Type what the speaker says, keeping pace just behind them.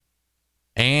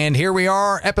And here we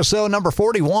are, episode number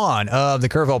 41 of the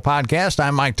Kerrville Podcast.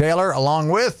 I'm Mike Taylor, along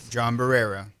with John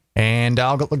Barrera. And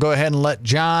I'll go ahead and let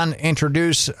John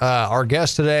introduce our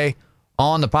guest today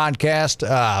on the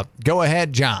podcast. Go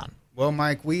ahead, John. Well,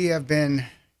 Mike, we've been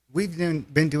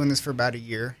doing this for about a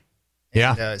year.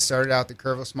 Yeah. And, started out the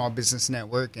Kerrville Small Business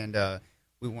Network, and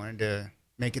we wanted to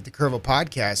make it the Kerrville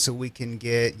Podcast so we can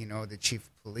get, the chief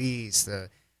of police,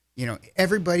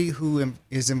 everybody who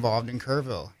is involved in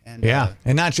Kerrville. And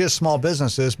and not just small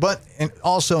businesses, but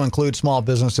also include small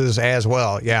businesses as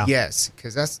well. Yeah. Yes,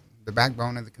 because that's the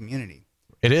backbone of the community.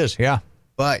 It is, yeah.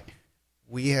 But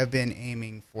we have been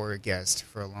aiming for a guest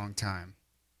for a long time.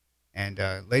 And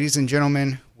ladies and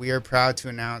gentlemen, we are proud to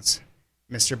announce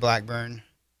Mr. Blackburn,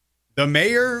 the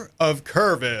mayor of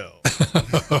Kerrville.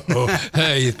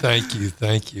 Hey, thank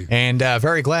you. And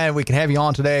very glad we can have you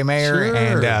on today, Mayor. Sure,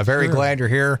 and very glad you're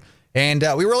here. And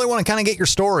we really want to kind of get your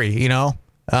story,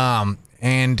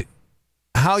 and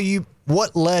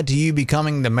what led to you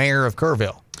becoming the mayor of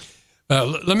Kerrville.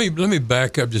 Let me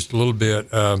back up just a little bit.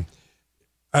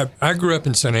 I grew up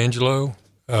in San Angelo.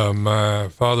 My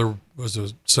father was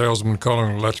a salesman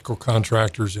calling electrical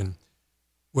contractors in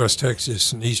West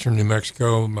Texas and eastern New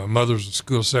Mexico. My mother was a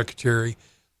school secretary.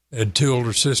 I had two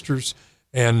older sisters,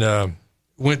 and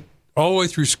went all the way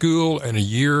through school and a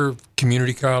year of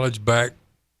community college. Back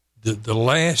the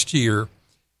last year,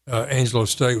 Angelo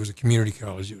State was a community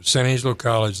college. It was San Angelo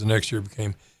College. The next year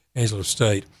became Angelo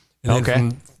State.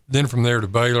 And then from there to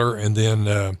Baylor, and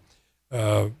then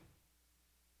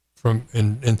from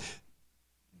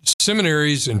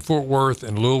seminaries in Fort Worth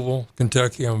and Louisville,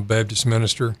 Kentucky. I'm a Baptist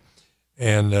minister,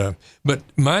 and but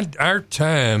our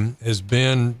time has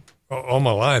been all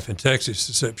my life in Texas,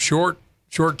 except short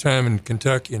time in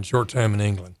Kentucky and short time in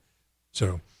England.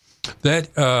 So that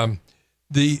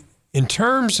in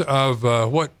terms of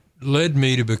what led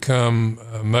me to become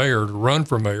mayor, to run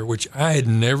for mayor, which I had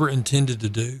never intended to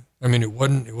do. I mean, it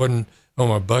wasn't on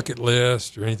my bucket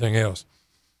list or anything else.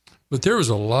 But there was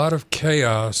a lot of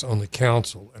chaos on the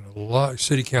council and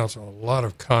city council, a lot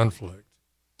of conflict,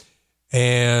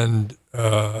 and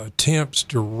attempts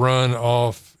to run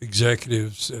off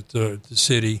executives at the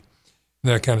city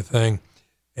and that kind of thing.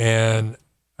 And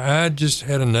I just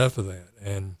had enough of that.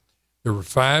 And there were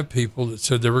 5 people that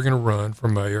said they were going to run for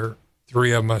mayor.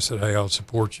 3 of them I said, hey, I'll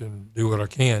support you and do what I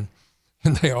can.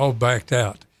 And they all backed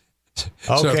out.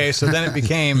 Okay, so then it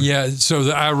became... Yeah,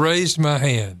 so I raised my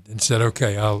hand and said,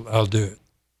 okay, I'll do it.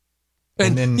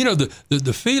 And then,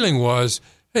 the feeling was,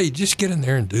 hey, just get in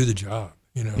there and do the job,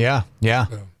 Yeah.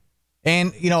 So.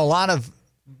 And, a lot of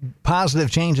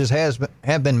positive changes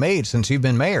have been made since you've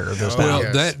been mayor of this town.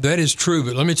 Well, that is true,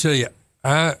 but let me tell you,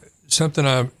 something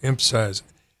I emphasize,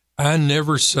 I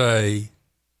never say,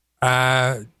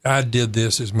 I did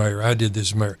this as mayor, I did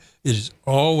this as mayor. It is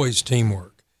always teamwork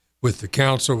with the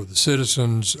council, with the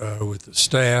citizens, with the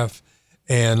staff.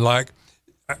 And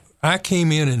I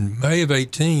came in May of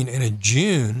 18, and in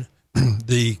June,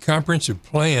 the comprehensive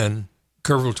plan,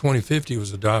 Kerrville 2050,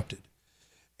 was adopted.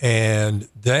 And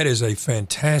that is a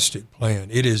fantastic plan.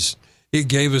 It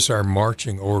gave us our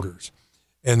marching orders.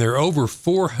 And there are over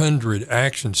 400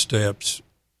 action steps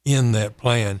in that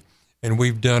plan, and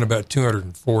we've done about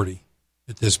 240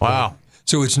 at this point. Wow.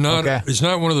 So it's not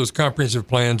one of those comprehensive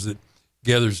plans that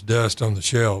gathers dust on the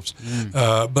shelves.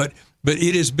 But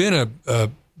it has been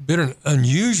been an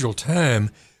unusual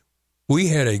time. We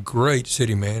had a great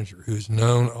city manager who's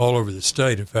known all over the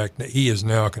state. In fact, he is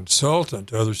now a consultant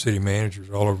to other city managers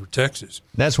all over Texas.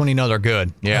 That's when you know they're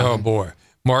good. Yeah. Oh boy,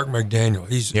 Mark McDaniel.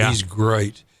 He's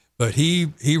great. But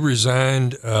he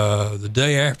resigned the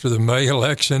day after the May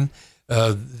election.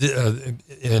 Not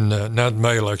the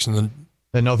May election,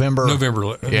 the November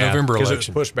election. Because it was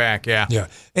pushed back. Yeah.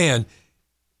 And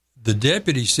the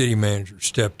deputy city manager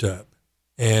stepped up,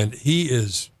 and he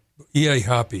is E.A.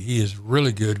 Hoppy. He is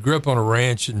really good. Grew up on a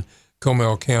ranch in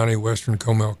Comal County, western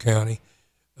Comal County,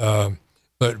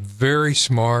 but very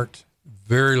smart,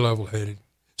 very level-headed.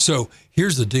 So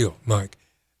here's the deal, Mike.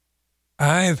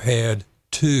 I have had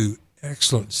 2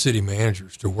 excellent city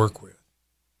managers to work with,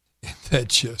 and that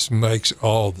just makes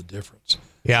all the difference.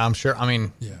 Yeah, I'm sure. I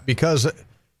mean, because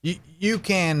you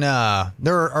can,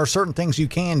 there are certain things you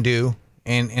can do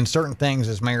and certain things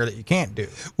as mayor that you can't do.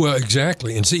 Well,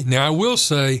 exactly. And see, now I will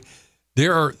say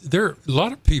there are a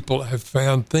lot of people I've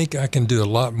found think I can do a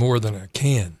lot more than I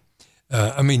can.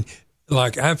 I mean,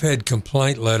 like I've had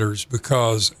complaint letters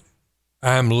because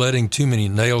I'm letting too many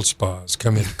nail spas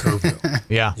come into Kerrville.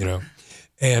 Yeah.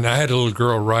 And I had a little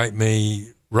girl write me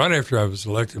right after I was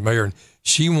elected mayor, and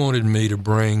she wanted me to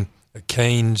bring a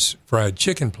Cane's fried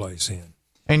chicken place in.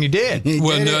 And you did.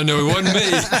 Well, no, it wasn't me.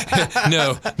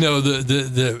 no,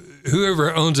 the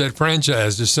whoever owns that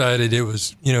franchise decided it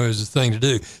was a thing to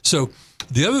do. So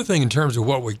the other thing in terms of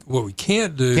what we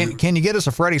can't do. Can you get us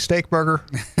a Freddy's steak burger?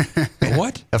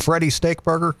 What? A Freddy's steak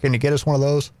burger? Can you get us one of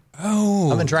those?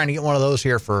 Oh, I've been trying to get one of those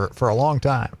here for a long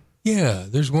time. Yeah,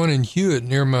 there's one in Hewitt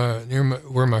near my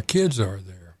where my kids are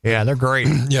there. Yeah, they're great.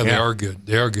 Yeah, they are good.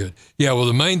 They are good. Yeah, well,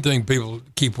 the main thing people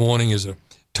keep wanting is a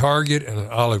Target and an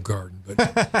Olive Garden, but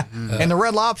and the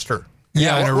Red Lobster.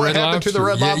 Yeah, and what a Red happened Lobster. to the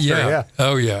Red Lobster? Yeah.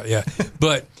 Oh, yeah.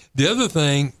 But the other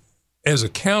thing, as a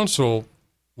council,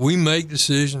 we make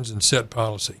decisions and set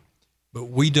policy, but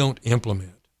we don't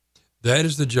implement. That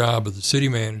is the job of the city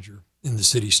manager and the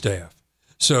city staff.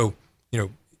 So,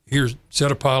 here's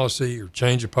set a policy or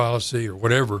change a policy or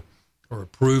whatever, or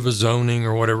approve a zoning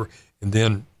or whatever, and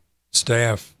then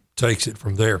staff takes it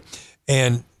from there.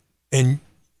 And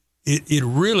it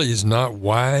really is not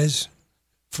wise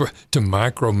to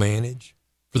micromanage,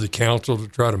 for the council to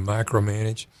try to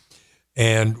micromanage.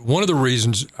 And one of the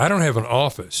reasons I don't have an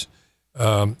office,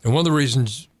 and one of the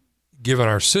reasons, given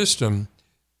our system,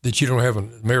 that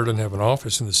the mayor doesn't have an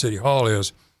office in the city hall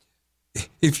is,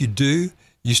 if you do,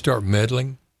 you start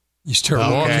meddling. You start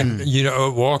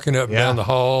walking up and down the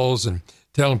halls and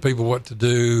telling people what to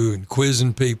do and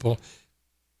quizzing people.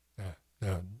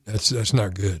 No, that's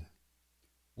not good.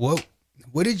 What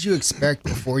did you expect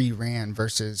before you ran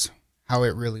versus how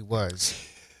it really was?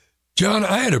 John,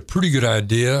 I had a pretty good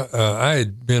idea. I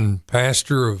had been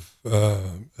pastor of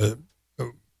a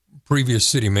previous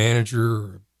city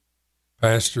manager,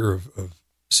 pastor of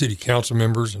city council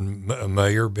members, and a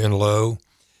mayor, Ben Lowe.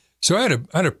 So I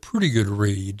had a pretty good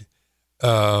read.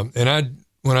 And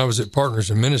when I was at Partners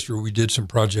in Ministry, we did some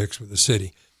projects with the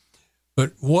city.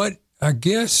 But what I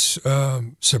guess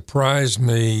surprised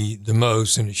me the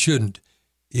most, and it shouldn't,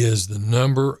 is the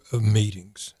number of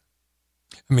meetings.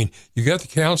 I mean, you got the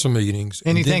council meetings.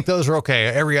 And you think those are okay,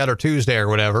 every other Tuesday or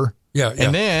whatever. Yeah.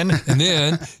 And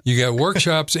then you got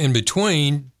workshops in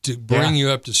between to bring you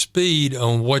up to speed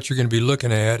on what you're going to be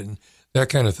looking at and that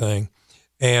kind of thing.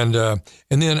 And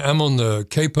then I'm on the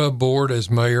KPUB board as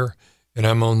mayor, and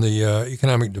I'm on the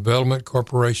Economic Development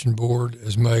Corporation board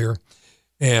as mayor,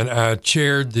 and I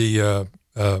chaired the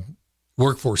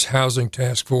Workforce Housing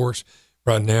Task Force.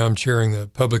 Right now, I'm chairing the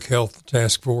Public Health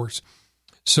Task Force.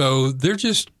 So there's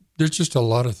just a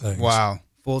lot of things. Wow,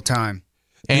 full time.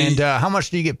 And how much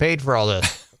do you get paid for all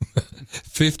this?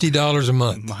 $50 a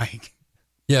month, Mike.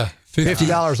 Yeah,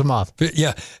 $50 a month.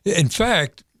 Yeah, in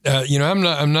fact, I'm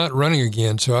not running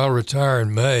again, so I'll retire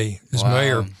in May as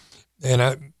mayor.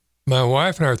 And my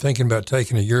wife and I are thinking about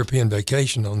taking a European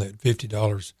vacation on that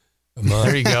 $50 a month.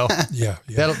 There you go. Yeah.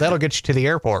 That'll get you to the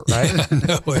airport, right? Yeah, I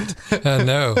know it.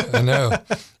 I know.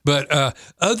 But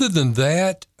other than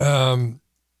that,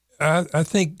 I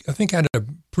think I had a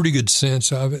pretty good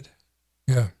sense of it.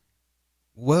 Yeah.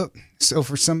 Well, so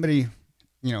for somebody,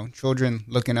 children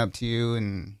looking up to you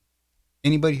and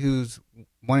anybody who's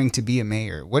wanting to be a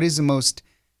mayor, what's the most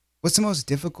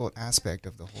difficult aspect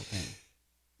of the whole thing?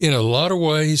 In a lot of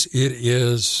ways, it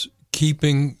is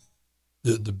keeping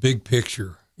the big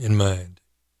picture in mind.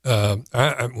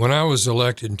 When I was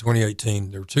elected in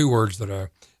 2018, there were two words that I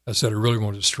said I really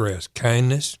wanted to stress: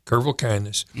 kindness, Kerrville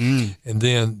kindness, and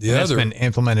then That's been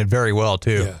implemented very well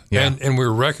too. Yeah. And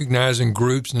we're recognizing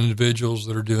groups and individuals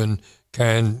that are doing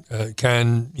kind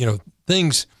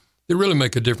things that really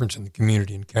make a difference in the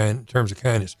community in terms of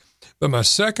kindness. But my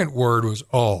second word was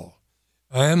all.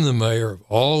 I am the mayor of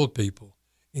all the people,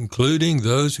 including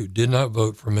those who did not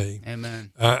vote for me.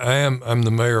 Amen. I'm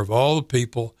the mayor of all the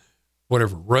people,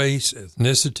 whatever race,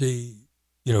 ethnicity,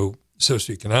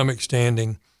 socioeconomic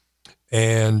standing.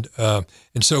 And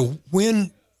so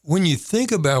when you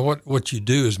think about what you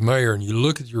do as mayor and you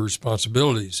look at your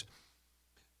responsibilities,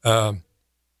 you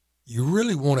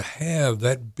really want to have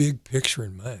that big picture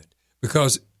in mind,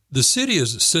 because the city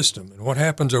is a system, and what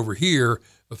happens over here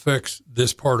affects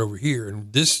this part over here,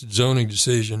 and this zoning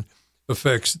decision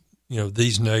affects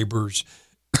these neighbors,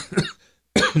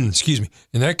 excuse me,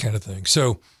 and that kind of thing.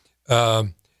 So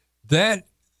that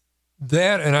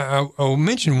and I'll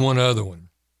mention one other one.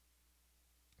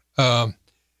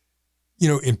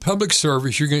 In public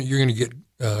service, you're going to get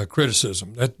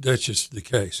criticism. That's just the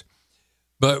case.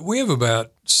 But we have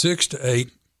about 6 to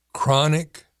 8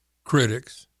 chronic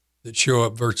critics that show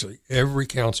up virtually every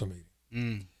council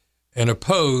meeting and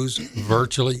oppose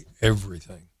virtually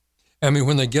everything. I mean,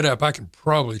 when they get up, I can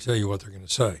probably tell you what they're going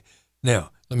to say.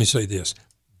 Now, let me say this: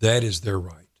 that is their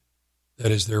right.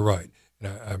 That is their right.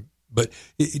 But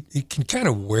it can kind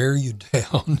of wear you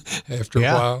down after a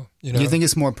while. Do you think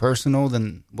it's more personal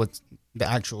than what's the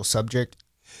actual subject?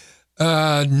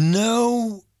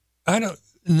 No, I don't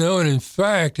know. And in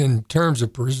fact, in terms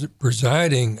of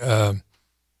presiding,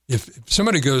 if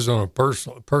somebody goes on a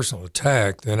personal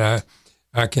attack, then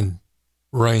I can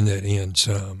rein that in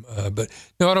some. But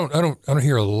no, I don't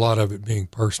hear a lot of it being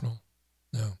personal.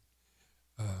 No.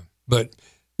 But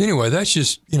anyway, that's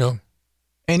just, And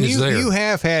is there. you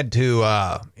have had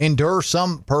to endure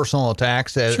some personal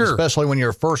attacks, Sure. especially when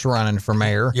you're first running for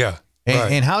mayor. Yeah. And,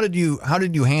 Right. and how did you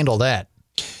handle that?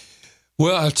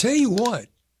 Well, I'll tell you what,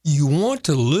 you want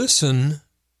to listen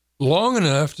long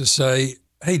enough to say,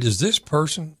 hey, does this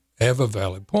person have a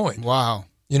valid point? Wow.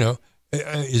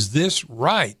 Is this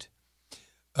right?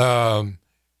 And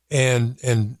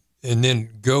then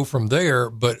go from there,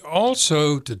 but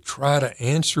also to try to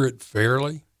answer it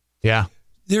fairly. Yeah.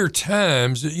 There are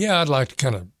times that, I'd like to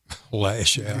kind of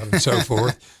lash out and so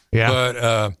forth.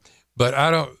 Yeah. But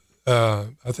I don't.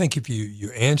 I think if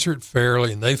you answer it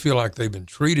fairly and they feel like they've been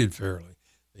treated fairly,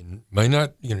 they may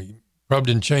not. You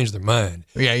probably didn't change their mind.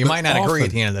 Yeah, you But might not agree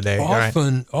at the end of the day.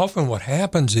 Often what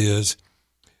happens is,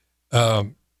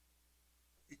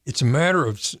 it's a matter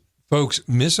of folks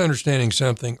misunderstanding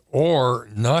something or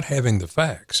not having the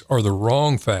facts or the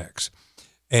wrong facts.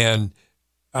 And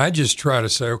I just try to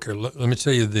say, okay, let me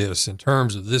tell you this. In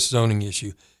terms of this zoning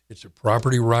issue, it's a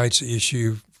property rights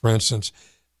issue. For instance,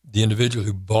 the individual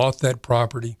who bought that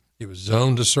property, it was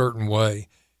zoned a certain way.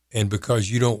 And because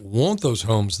you don't want those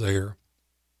homes there,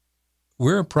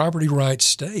 we're a property rights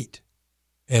state.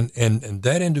 And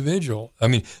that individual,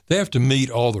 they have to meet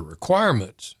all the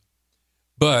requirements,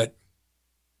 but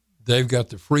they've got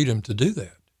the freedom to do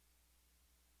that.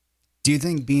 Do you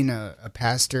think being a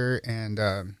pastor and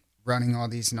running all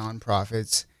these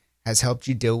nonprofits has helped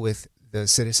you deal with the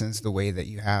citizens the way that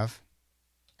you have?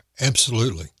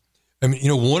 Absolutely.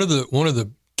 One of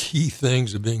the key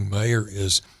things of being mayor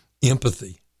is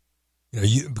empathy.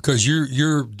 Because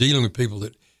you're dealing with people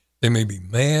that they may be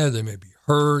mad, they may be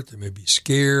hurt, they may be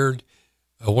scared,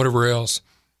 whatever else.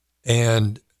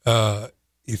 And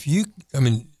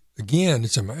again,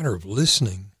 it's a matter of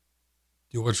listening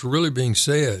to what's really being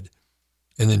said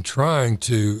and then trying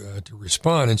to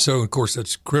respond. And so, of course,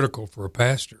 that's critical for a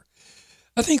pastor.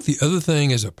 I think the other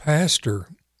thing as a pastor,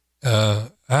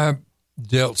 I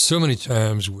dealt so many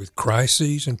times with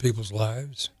crises in people's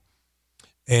lives.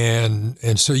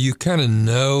 And so you kind of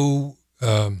know,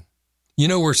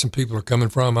 where some people are coming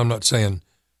from. I'm not saying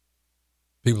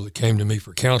people that came to me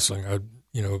for counseling, I,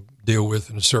 deal with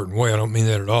in a certain way. I don't mean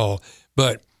that at all.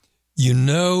 But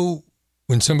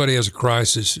when somebody has a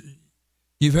crisis,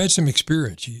 you've had some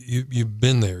experience. You've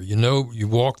been there. You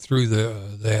walked through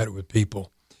that with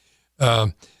people.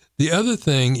 The other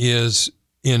thing is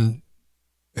in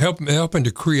helping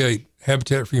to create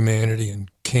Habitat for Humanity and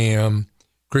CAM,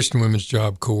 Christian Women's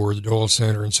Job Corps, the Doyle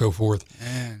Center, and so forth.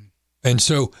 Man. And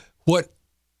so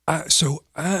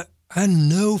I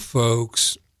know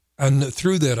folks.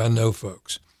 Through that I know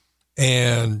folks,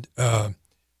 and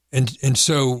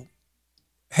so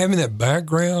having that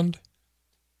background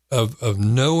of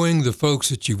knowing the folks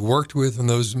that you've worked with in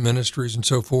those ministries and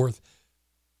so forth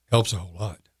helps a whole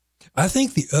lot. I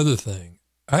think the other thing,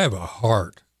 I have a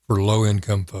heart for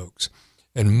low-income folks,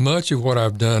 and much of what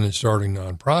I've done in starting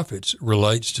nonprofits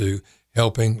relates to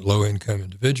helping low-income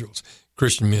individuals.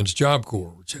 Christian Men's Job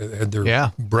Corps, which had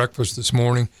their breakfast this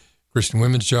morning, Christian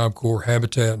Women's Job Corps,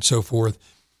 Habitat, and so forth.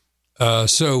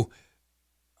 So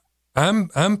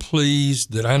I'm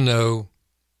pleased that I know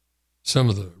some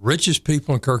of the richest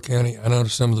people in Kirk County. I know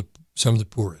some of the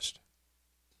poorest,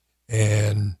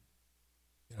 and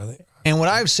and what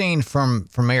I've seen from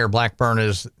Mayor Blackburn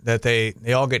is that they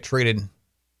all get treated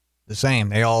the same.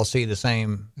 They all see the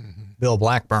same Bill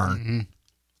Blackburn,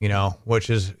 which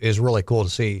is really cool to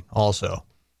see also.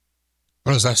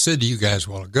 Well, as I said to you guys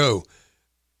a while ago,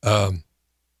 I'm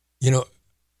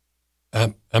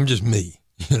just me.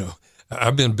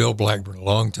 I've been Bill Blackburn a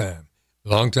long time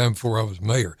before I was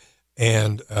mayor,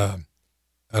 and I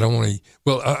don't want to.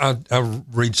 Well, I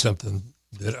read something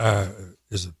that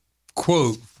is a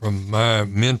quote from my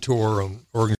mentor on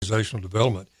organizational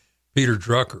development, Peter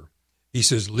Drucker. He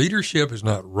says, "Leadership is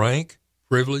not rank,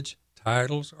 privilege,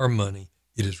 titles, or money.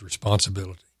 It is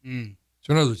responsibility." Mm.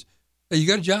 So, in other words, hey, you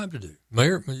got a job to do.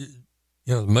 Mayor,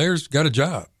 the mayor's got a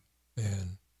job,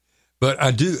 but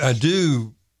I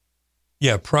do,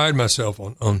 pride myself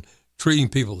on treating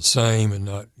people the same and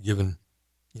not giving,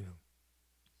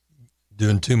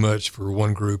 doing too much for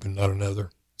one group and not another.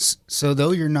 So,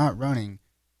 though you're not running,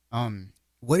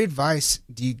 what advice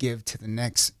do you give to the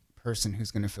next person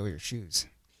who's going to fill your shoes?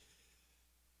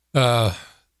 I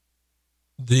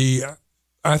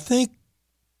think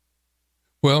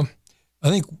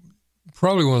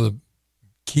probably one of the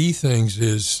key things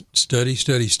is study.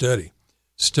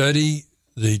 Study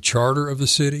the charter of the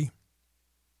city.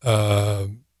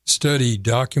 Study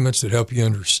documents that help you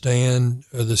understand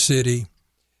the city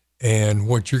and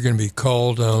what you're going to be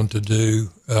called on to do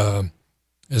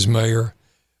as mayor,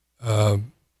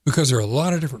 because there are a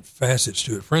lot of different facets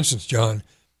to it. For instance, John,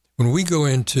 when we go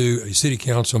into a city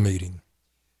council meeting,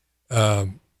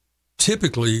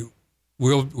 typically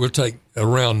we'll take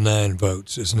around 9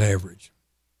 votes as an average,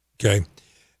 okay?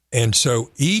 And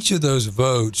so each of those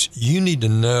votes, you need to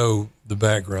know the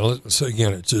background. Let's say,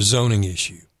 again, it's a zoning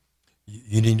issue.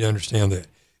 You need to understand that.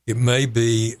 It may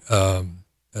be a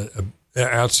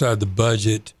outside the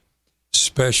budget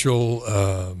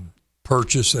special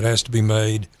purchase that has to be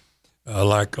made,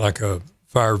 like a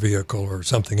fire vehicle or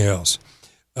something else.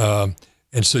 And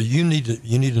so you need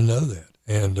to know that.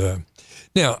 And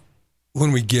now,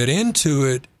 when we get into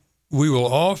it, we will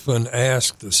often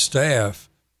ask the staff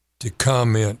to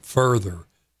comment further,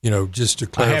 just to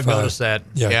clarify. I have noticed that.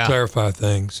 Yeah, clarify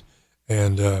things.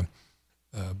 And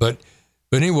but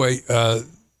anyway, I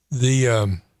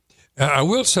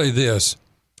will say this: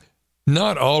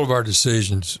 not all of our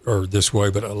decisions are this way,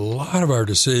 but a lot of our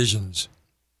decisions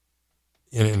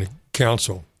in a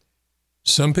council,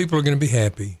 some people are going to be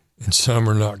happy, and some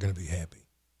are not going to be happy.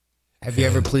 Have you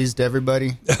ever pleased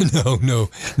everybody? No.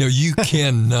 You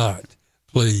cannot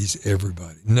please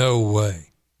everybody. No way.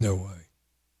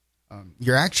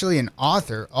 You're actually an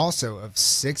author also of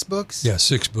 6 books? Yeah,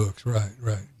 6 books. Right.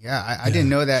 Yeah, I didn't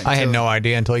know that. I had no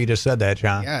idea until you just said that,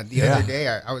 John. Yeah, the other day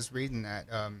I was reading that.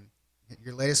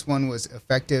 Your latest one was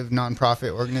Effective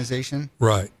Nonprofit Organization?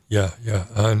 Right, yeah.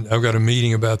 I've got a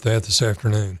meeting about that this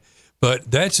afternoon. But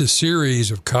that's a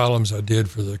series of columns I did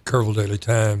for the Kerrville Daily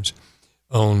Times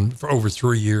for over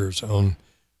 3 years on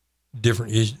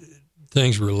different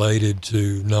things related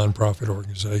to nonprofit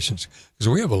organizations, because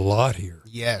we have a lot here.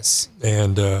 Yes.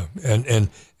 And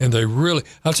they really,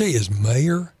 I'll tell you, as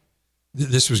mayor,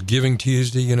 this was Giving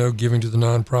Tuesday, giving to the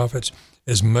nonprofits.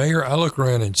 As mayor, I look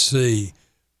around and see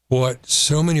what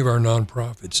so many of our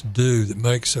nonprofits do that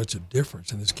makes such a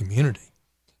difference in this community.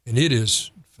 And it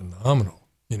is phenomenal,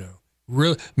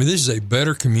 Really, this is a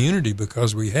better community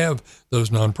because we have those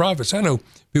nonprofits. I know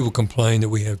people complain that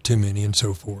we have too many and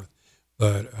so forth,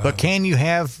 but can you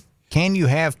have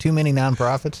too many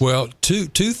nonprofits? Well, two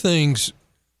things.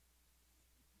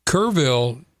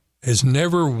 Kerrville has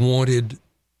never wanted,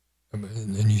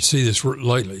 and you see this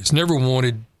lately, it's never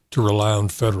wanted to rely on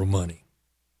federal money.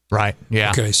 Right.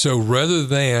 Yeah. Okay. So rather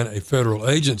than a federal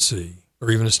agency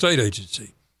or even a state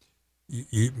agency,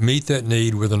 you meet that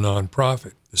need with a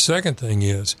nonprofit. The second thing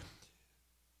is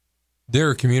there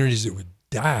are communities that would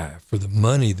die for the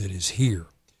money that is here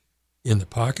in the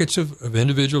pockets of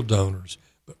individual donors,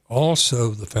 but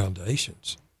also the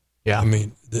foundations. Yeah.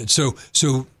 So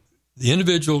the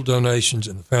individual donations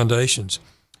and the foundations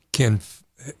can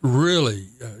really,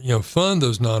 fund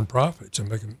those nonprofits and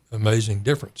make an amazing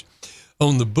difference.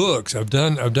 On the books, I've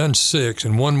done 6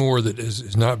 and one more that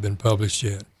has not been published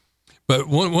yet. But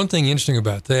one thing interesting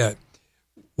about that,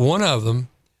 one of them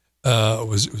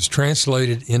was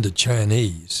translated into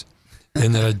Chinese.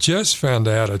 And then I just found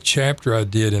out a chapter I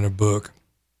did in a book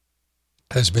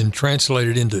has been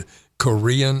translated into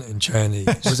Korean and Chinese.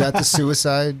 Was that the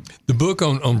suicide? The book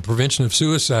on prevention of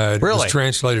suicide was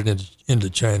translated into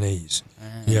Chinese.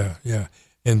 Yeah.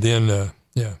 And then, I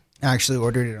actually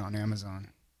ordered it on Amazon.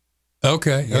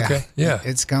 Okay. Yeah.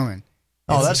 It's coming.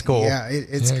 Oh, that's cool. Yeah,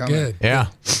 it's coming. Good. Yeah.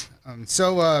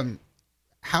 So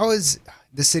how is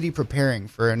the city preparing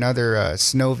for another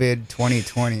Snowvid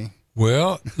 2020?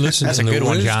 Well, listen, that's a good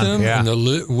one, John. Yeah. And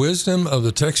the wisdom of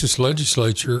the Texas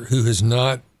legislature,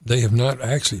 they have not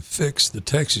actually fixed the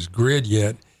Texas grid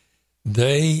yet.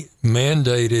 They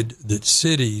mandated that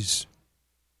cities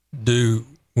do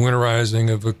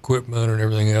winterizing of equipment and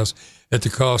everything else at the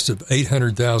cost of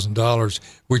 $800,000,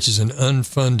 which is an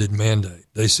unfunded mandate.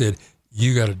 They said,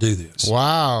 you got to do this.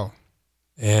 Wow.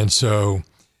 And so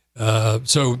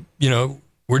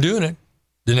we're doing it.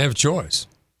 Didn't have a choice.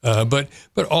 But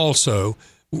also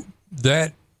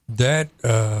that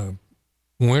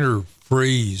winter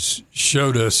freeze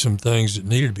showed us some things that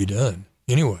needed to be done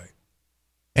anyway.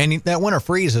 And that winter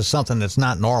freeze is something that's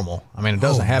not normal. It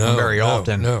doesn't happen very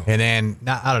often. No. And then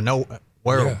out of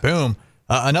nowhere, boom.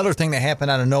 Another thing that happened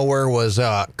out of nowhere was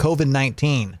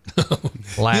COVID-19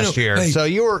 last year. Hey, so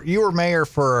you were mayor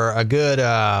for a good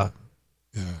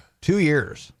 2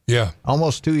 years. Yeah,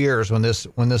 almost 2 years when this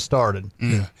started.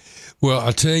 Yeah. Well,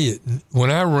 I'll tell you, when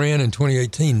I ran in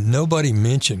 2018, nobody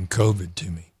mentioned COVID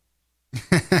to me.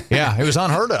 Yeah, it was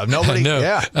unheard of. Nobody. I know.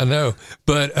 Yeah, I know.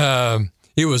 But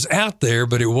it was out there,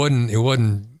 but it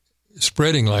wasn't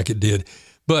spreading like it did.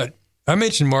 But I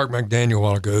mentioned Mark McDaniel a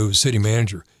while ago, who was city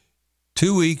manager.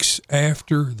 2 weeks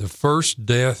after the first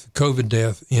COVID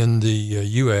death in the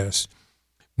U.S.,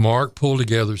 Mark pulled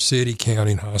together city,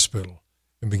 county, and hospital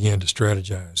and began to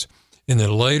strategize. And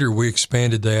then later we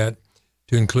expanded that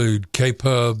to include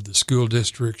K-Pub, the school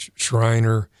district,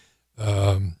 Shriner,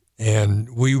 and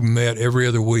we met every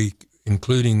other week,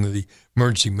 including the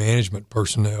emergency management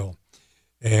personnel.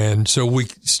 And so we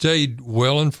stayed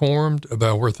well informed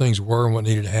about where things were and what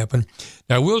needed to happen.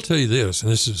 Now, I will tell you this,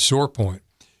 and this is a sore point.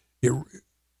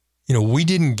 We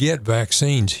didn't get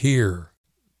vaccines here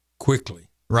quickly.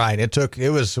 Right. It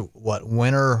was what,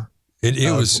 winter?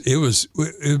 It was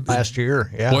last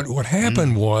year. Yeah. What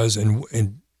happened was, and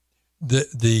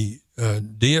the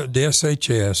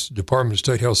DSHS, Department of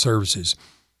State Health Services,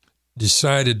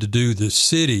 decided to do the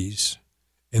cities,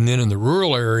 and then in the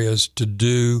rural areas to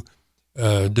do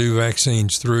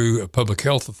vaccines through a public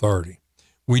health authority.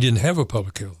 We didn't have a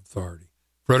public health authority.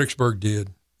 Fredericksburg did.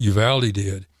 Uvalde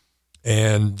did.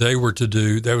 And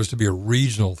that was to be a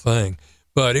regional thing.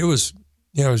 But it was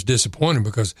disappointing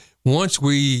because once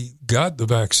we got the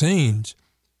vaccines,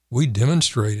 we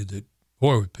demonstrated that,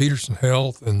 boy, with Peterson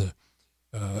Health and the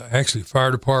actually fire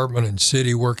department and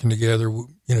city working together,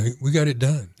 we got it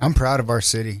done. I'm proud of our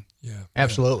city. Yeah,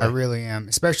 absolutely. I really am,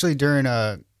 especially during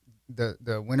the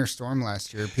winter storm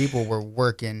last year. People were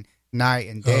working night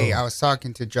and day. I was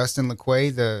talking to Justin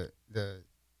LeQuay, the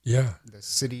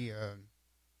city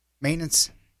maintenance,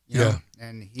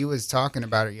 and he was talking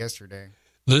about it yesterday.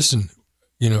 Listen,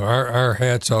 our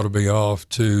hats ought to be off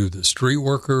to the street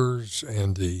workers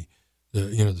and the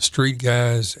street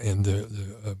guys and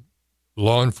the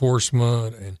law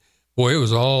enforcement, and boy, it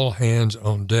was all hands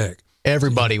on deck.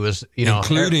 Everybody was,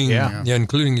 including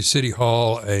the city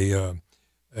hall, a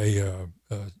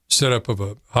setup of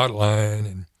a hotline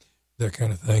and that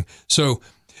kind of thing. So,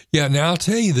 now I'll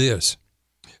tell you this.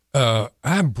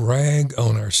 I brag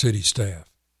on our city staff.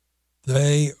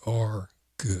 They are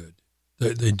good.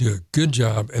 They do a good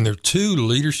job. And there are 2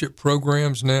 leadership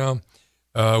programs now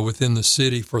within the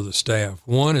city for the staff.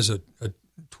 One is a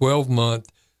 12-month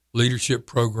leadership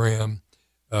program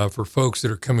for folks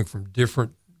that are coming from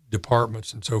different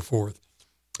departments and so forth.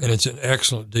 And it's an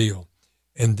excellent deal.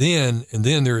 And then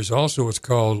there is also what's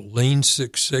called Lean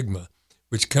Six Sigma,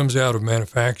 which comes out of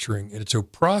manufacturing. And it's a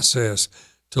process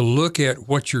to look at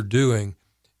what you're doing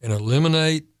and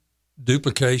eliminate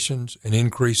duplications and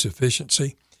increase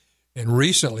efficiency. And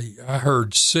recently, I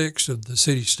heard 6 of the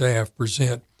city staff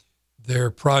present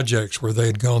their projects where they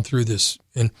had gone through this.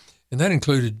 And that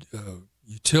included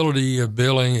utility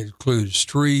billing, it included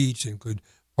streets, it included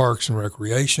parks and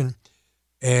recreation.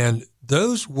 And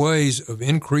those ways of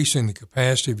increasing the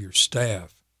capacity of your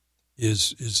staff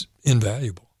is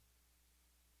invaluable.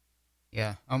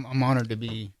 Yeah, I'm honored to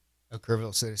be a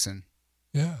Kerrville citizen.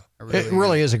 Yeah. It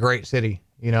really is a great city,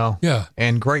 Yeah.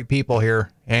 And great people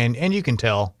here. And you can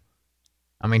tell,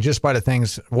 just by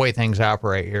the way things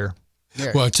operate here.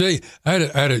 Yeah. Well, I tell you, I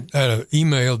had an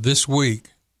email this week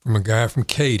from a guy from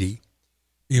Katy.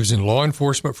 He was in law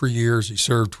enforcement for years. He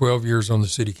served 12 years on the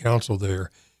city council there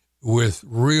with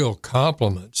real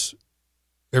compliments.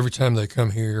 Every time they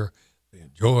come here, they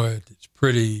enjoy it. It's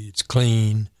pretty. It's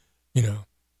clean,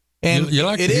 And you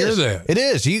like to hear that. It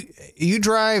is. You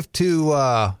drive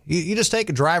to, you just take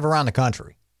a drive around the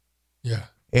country. Yeah.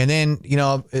 And then,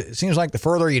 it seems like the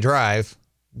further you drive,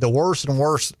 the worse and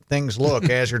worse things look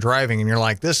as you're driving. And you're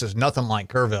like, this is nothing like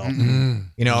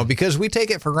Kerrville, because we take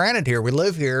it for granted here. We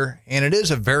live here and it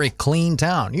is a very clean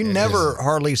town. You never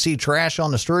hardly see trash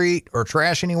on the street or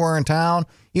trash anywhere in town.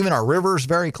 Even our river's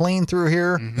very clean through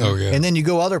here. Mm-hmm. Oh, yeah. And then you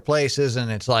go other places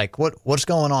and it's like, what's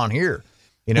going on here?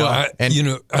 I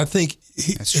think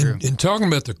that's true. In talking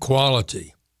about the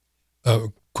quality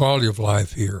of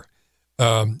life here,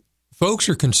 folks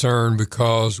are concerned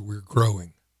because we're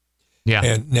growing. Yeah.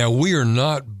 And now we are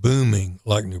not booming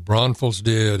like New Braunfels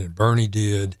did and Bernie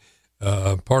did.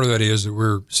 Part of that is that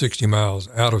we're 60 miles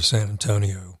out of San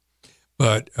Antonio,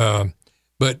 but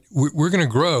we're going to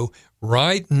grow.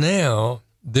 Right now,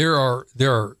 there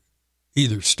are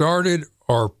either started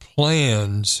or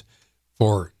plans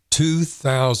for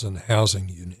 2,000 housing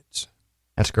units.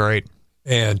 That's great.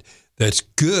 And that's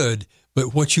good.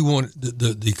 But what you want,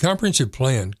 the comprehensive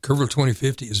plan, Kerrville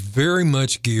 2050, is very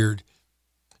much geared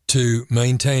to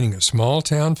maintaining a small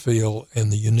town feel and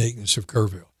the uniqueness of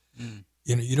Kerrville. Mm.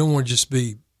 You don't want to just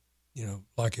be,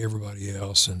 like everybody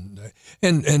else. And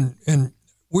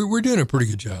we're doing a pretty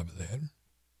good job of that.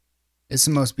 It's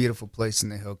the most beautiful place in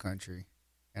the Hill Country,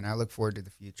 and I look forward to the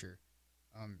future.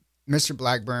 Mr.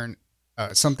 Blackburn,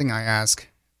 something I ask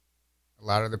a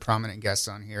lot of the prominent guests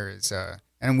on here is,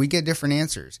 and we get different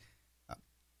answers.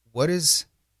 What does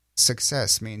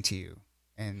success mean to you?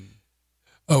 And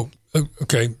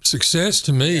okay. Success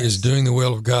to me is doing the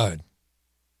will of God.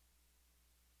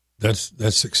 That's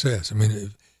success. I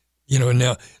mean, and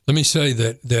now let me say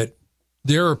that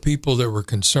there are people that were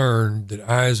concerned that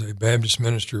I, as a Baptist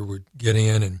minister, would get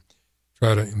in and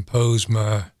try to impose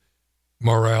my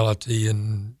morality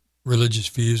and religious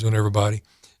views on everybody.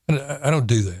 And I don't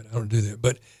do that.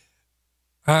 But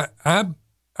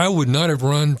I would not have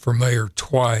run for mayor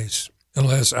twice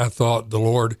unless I thought the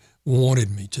Lord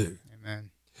wanted me to. Amen.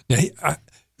 Now,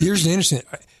 here's the interesting.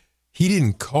 He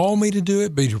didn't call me to do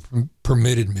it, but he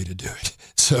permitted me to do it.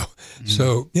 So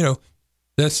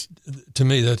that's, to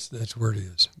me, that's where it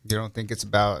is. You don't think it's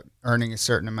about earning a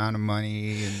certain amount of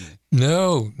money?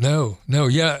 No.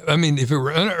 Yeah, I mean, if it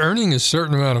were earning a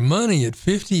certain amount of money at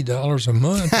 $50 a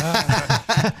month,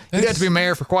 you'd have to be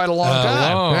mayor for quite a long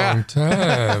time. A long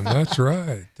time. That's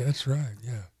right.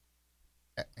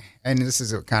 Yeah. And this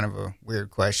is kind of a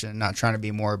weird question, not trying to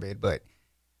be morbid, but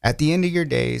at the end of your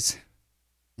days,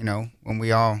 when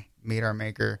we all meet our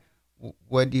Maker,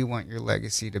 what do you want your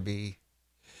legacy to be?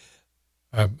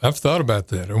 I've thought about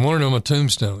that. I want it on my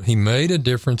tombstone. He made a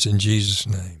difference in Jesus'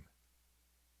 name.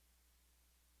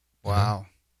 Wow.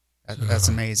 That's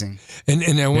amazing.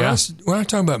 And now when I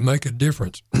talk about make a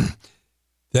difference,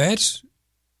 that's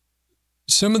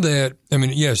some of that. I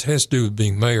mean, yes, it has to do with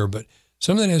being mayor, but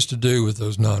some of that has to do with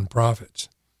those nonprofits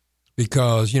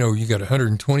because, you got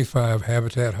 125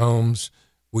 Habitat homes.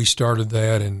 We started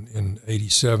that in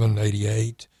 87,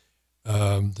 88.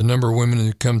 The number of women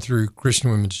who come through Christian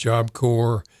Women's Job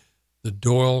Corps, the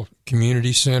Doyle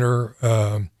Community Center.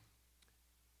 I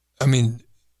mean,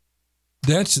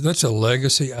 that's a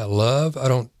legacy I love. I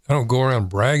don't go around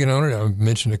bragging on it. I've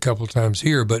mentioned it a couple of times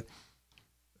here, but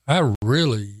I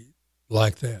really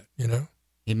like that.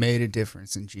 He made a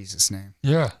difference in Jesus' name.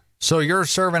 Yeah. So you're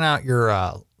serving out your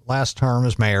last term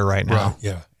as mayor right now. Right.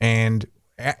 Yeah. And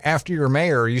after you're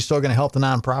mayor, are you still going to help the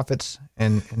nonprofits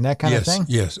and that kind of thing?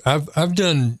 Yes. I've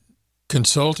done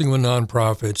consulting with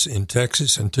nonprofits in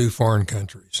Texas and 2 foreign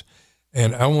countries,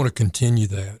 and I want to continue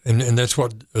that. And that's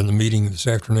what the meeting this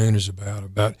afternoon is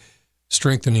about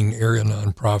strengthening area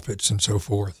nonprofits and so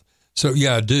forth. So,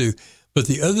 yeah, I do. But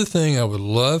the other thing I would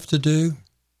love to do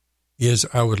is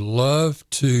I would love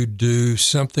to do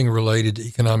something related to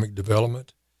economic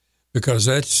development, because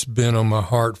that's been on my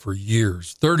heart for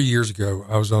years. 30 years ago,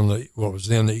 I was on what was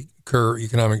then the Kerr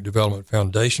Economic Development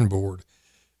Foundation Board.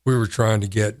 We were trying to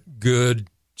get good,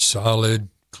 solid,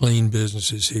 clean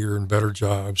businesses here and better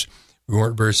jobs. We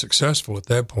weren't very successful at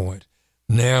that point.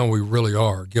 Now we really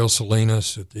are. Gil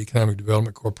Salinas at the Economic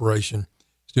Development Corporation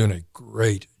is doing a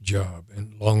great job,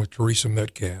 and along with Teresa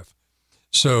Metcalf.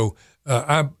 So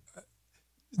in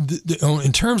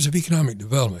terms of economic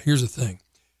development, here's the thing.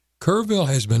 Kerrville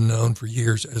has been known for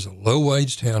years as a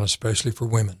low-wage town, especially for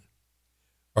women.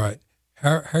 All right,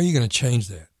 how are you going to change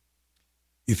that?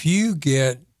 If you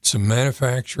get some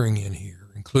manufacturing in here,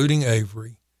 including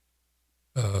Avery,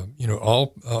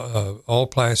 all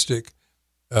plastic,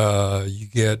 you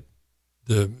get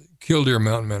the Killdeer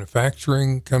Mountain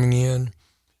Manufacturing coming in,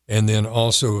 and then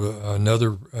also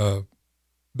another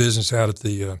business out at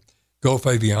the Gulf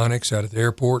Avionics out at the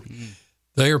airport. Mm.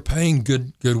 They are paying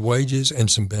good wages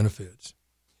and some benefits.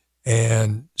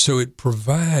 And so it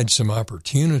provides some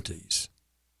opportunities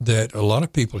that a lot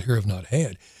of people here have not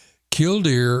had.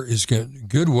 Killdeer is getting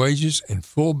good wages and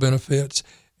full benefits,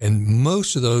 and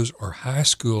most of those are high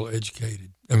school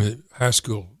educated. I mean, high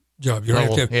school job. You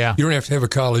don't have to have a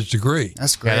college degree.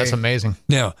 That's great. Yeah, that's amazing.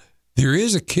 Now, there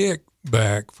is a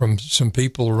kickback from some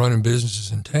people running businesses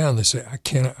in town. They say, I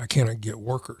cannot get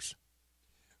workers.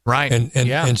 Right.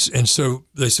 And so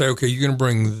they say, okay, you're going to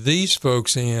bring these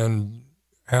folks in.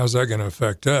 How's that going to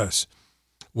affect us?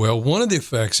 Well, one of the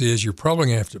effects is you're probably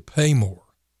going to have to pay more.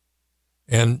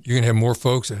 And you're going to have more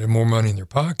folks that have more money in their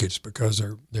pockets because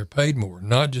they're paid more,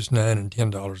 not just $9 and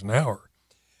 $10 an hour.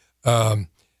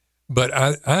 But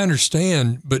I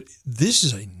understand, but this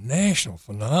is a national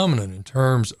phenomenon in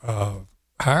terms of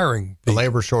hiring people. The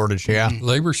labor shortage, yeah.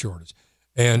 Labor shortage.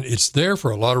 And it's there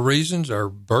for a lot of reasons. Our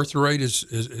birth rate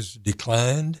is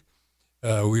declined.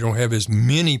 We don't have as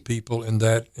many people in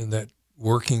that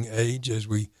working age as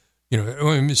we,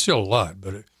 it's still a lot,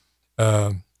 but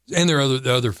and there are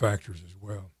other factors as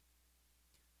well.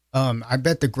 I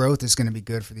bet the growth is going to be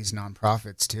good for these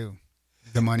nonprofits too.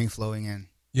 The money flowing in.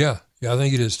 Yeah, I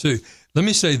think it is too. Let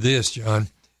me say this, John,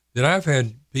 that I've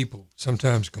had people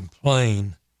sometimes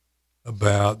complain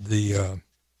about the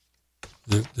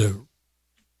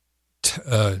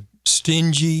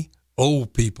stingy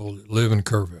old people that live in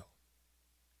Kerrville.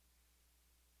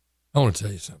 I want to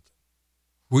tell you something.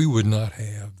 We would not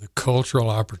have the cultural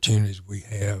opportunities we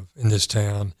have in this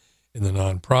town, in the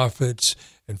nonprofits,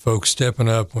 and folks stepping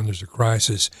up when there's a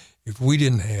crisis, if we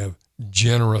didn't have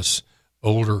generous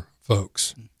older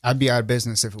folks. I'd be out of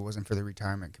business if it wasn't for the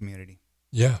retirement community.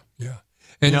 Yeah.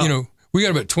 And, we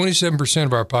got about 27%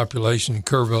 of our population in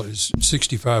Kerrville is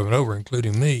 65 and over,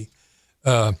 including me.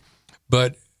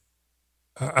 But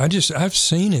I've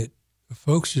seen it.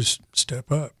 Folks just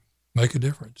step up, make a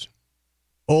difference.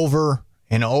 Over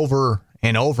and over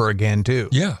and over again, too.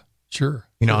 Yeah, sure.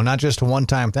 Not just a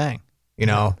one-time thing.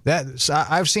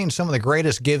 I've seen some of the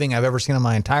greatest giving I've ever seen in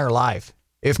my entire life,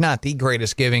 if not the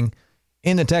greatest giving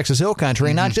in the Texas Hill Country,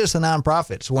 and not just the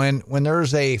nonprofits. When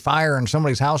there's a fire and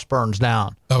somebody's house burns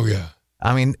down. Oh, yeah.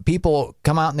 I mean, people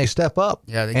come out and they step up.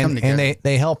 Yeah, they come together. And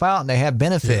they help out and they have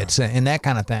benefits and that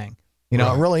kind of thing.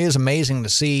 Right. It really is amazing to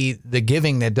see the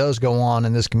giving that does go on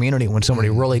in this community when somebody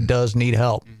really does need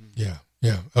help. Yeah.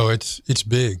 Oh, it's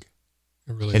big.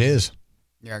 It really is.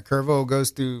 Yeah, Kerrville goes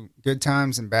through good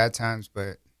times and bad times,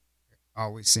 but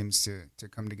always seems to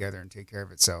come together and take care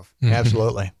of itself.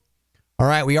 Absolutely. All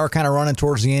right, we are kind of running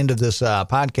towards the end of this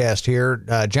podcast here.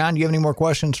 John, do you have any more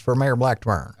questions for Mayor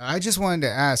Blackburn? I just wanted to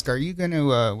ask, are you going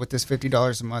to, with this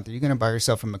 $50 a month, are you going to buy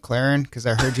yourself a McLaren? Because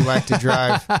I heard you like to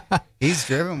drive. He's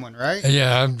driven one, right?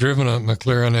 Yeah, I've driven a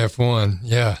McLaren F1.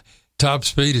 Yeah, top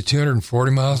speed of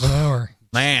 240 miles an hour.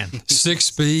 Man.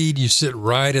 6-speed, you sit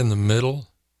right in the middle.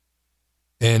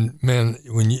 And, man,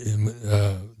 when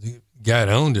the guy that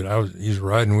owned it, he was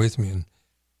riding with me, and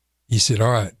he said,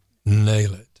 all right,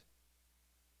 nail it.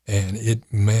 And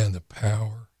the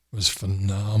power was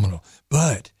phenomenal,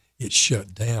 but it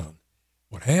shut down.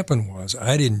 What happened was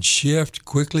I didn't shift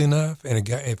quickly enough, and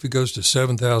if it goes to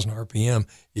 7,000 RPM,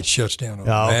 it shuts down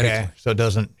automatically. Oh, okay. So it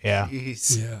doesn't, yeah.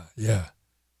 Jeez. Yeah.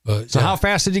 But, how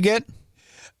fast did you get?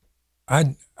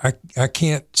 I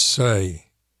can't say.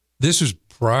 This was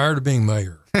prior to being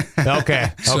mayor.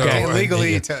 Okay.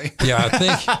 Legally, tell you. Yeah, I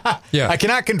think. Yeah, I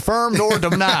cannot confirm nor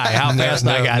deny how fast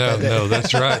I got. No,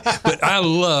 that's right. But I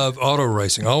love auto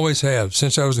racing. Always have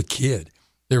since I was a kid.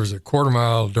 There was a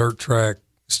quarter-mile dirt track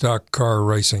stock car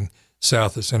racing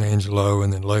south of San Angelo,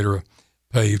 and then later a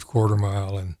paved quarter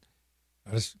mile, and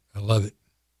I love it.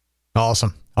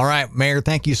 Awesome. All right, Mayor,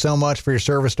 thank you so much for your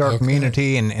service to our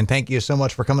community, and thank you so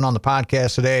much for coming on the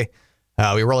podcast today.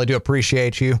 We really do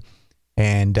appreciate you.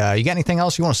 And you got anything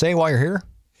else you want to say while you're here?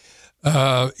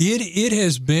 It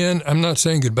has been, I'm not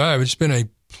saying goodbye, but it's been a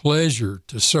pleasure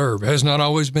to serve. It has not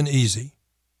always been easy,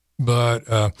 but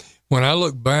when I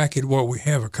look back at what we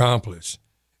have accomplished,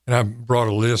 and I brought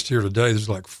a list here today, there's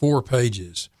like 4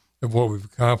 pages of what we've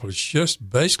accomplished just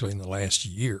basically in the last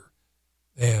year.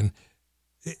 And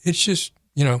it's just,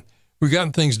 we've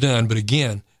gotten things done, but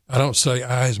again, I don't say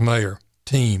I as mayor,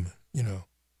 team,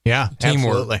 Yeah,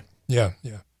 teamwork. Absolutely. Yeah.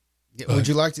 Would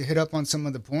you like to hit up on some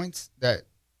of the points that?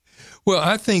 Well,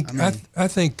 I think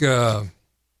I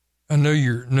know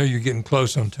you're getting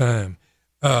close on time.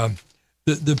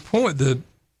 The point, the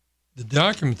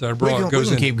document that I brought we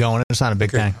can keep going. It's not a big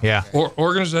thing. Yeah.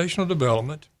 Organizational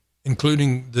development,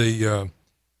 including the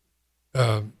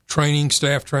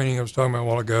staff training I was talking about a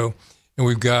while ago, and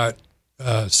we've got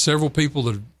several people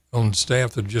that on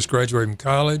staff that have just graduated from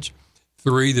college,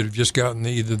 3 that have just gotten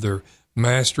either their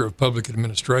Master of Public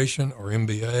Administration or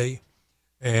MBA,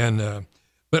 and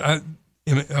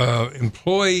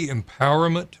employee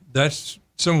empowerment. That's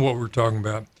some of what we're talking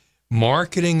about.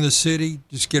 Marketing the city,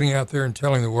 just getting out there and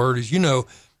telling the word. As you know,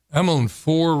 I'm on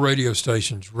 4 radio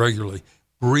stations regularly,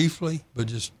 briefly, but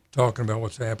just talking about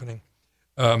what's happening.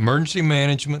 Emergency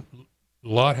management, a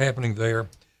lot happening there.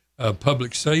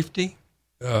 Public safety.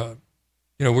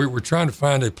 We're trying to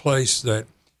find a place that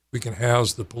we can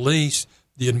house the police,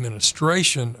 the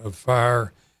administration of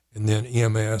fire, and then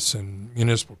EMS and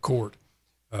municipal court.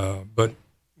 But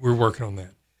we're working on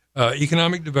that.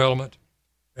 Economic development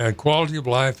and quality of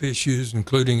life issues,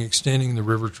 including extending the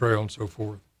river trail and so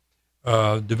forth.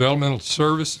 Development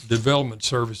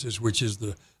services, which is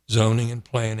the zoning and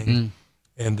planning,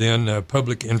 and then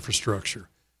public infrastructure.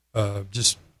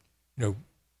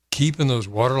 Keeping those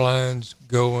water lines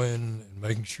going and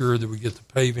making sure that we get the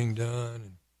paving done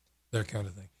and that kind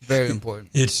of thing. Very important.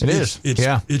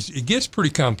 It gets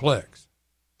pretty complex,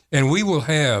 and we will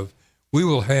have.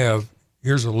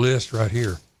 Here's a list right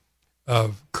here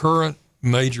of current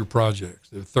major projects.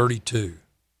 There are 32.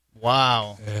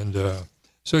 Wow. And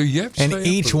so you have to. And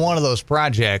each one of those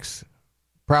projects,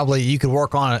 probably you could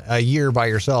work on a year by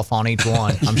yourself on each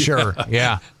one. I'm sure.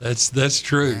 Yeah. That's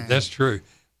true. That's true.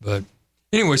 But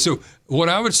anyway, so what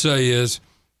I would say is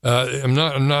I'm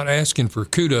not asking for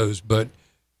kudos, but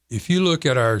if you look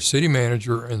at our city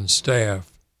manager and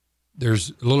staff,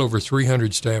 there's a little over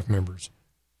 300 staff members.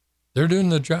 They're doing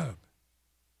the job.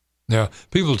 Now,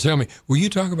 people tell me, well, you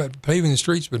talk about paving the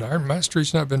streets, but my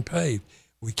street's not been paved.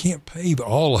 We can't pave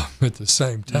all of them at the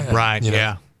same time. Right,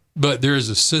 yeah. But there is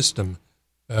a system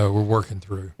we're working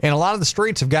through. And a lot of the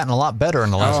streets have gotten a lot better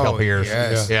in the last couple of years.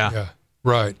 yes. Yeah.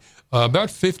 Right. About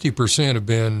 50% have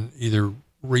been either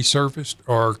resurfaced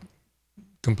or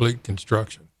complete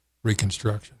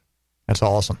reconstruction. That's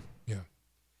awesome. Yeah.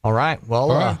 All right.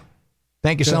 Well, All right.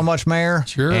 Thank you so much, Mayor.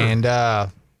 Sure. And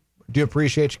do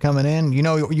appreciate you coming in. You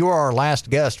know, you are our last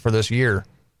guest for this year.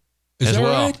 Is as that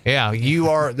well. right? Yeah, you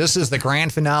are. This is the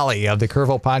grand finale of the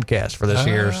Kerrville podcast for this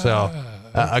year. So,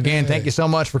 again, thank you so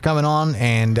much for coming on,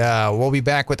 and we'll be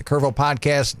back with the Kerrville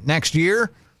podcast next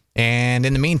year. And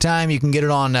in the meantime, you can get it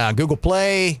on Google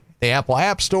Play, the Apple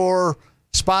App Store,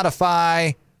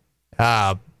 Spotify,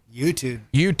 YouTube,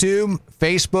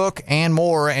 Facebook, and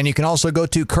more. And you can also go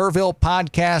to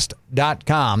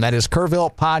KerrvillePodcast.com. That is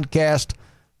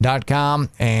KerrvillePodcast.com,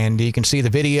 and you can see the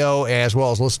video as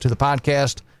well as listen to the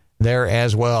podcast there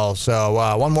as well.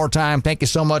 So one more time, thank you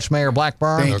so much, Mayor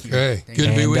Blackburn. Thank you. Okay. Thank Good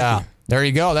to be with you. There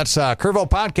you go. That's Kerrville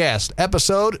Podcast,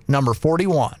 episode number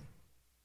 41.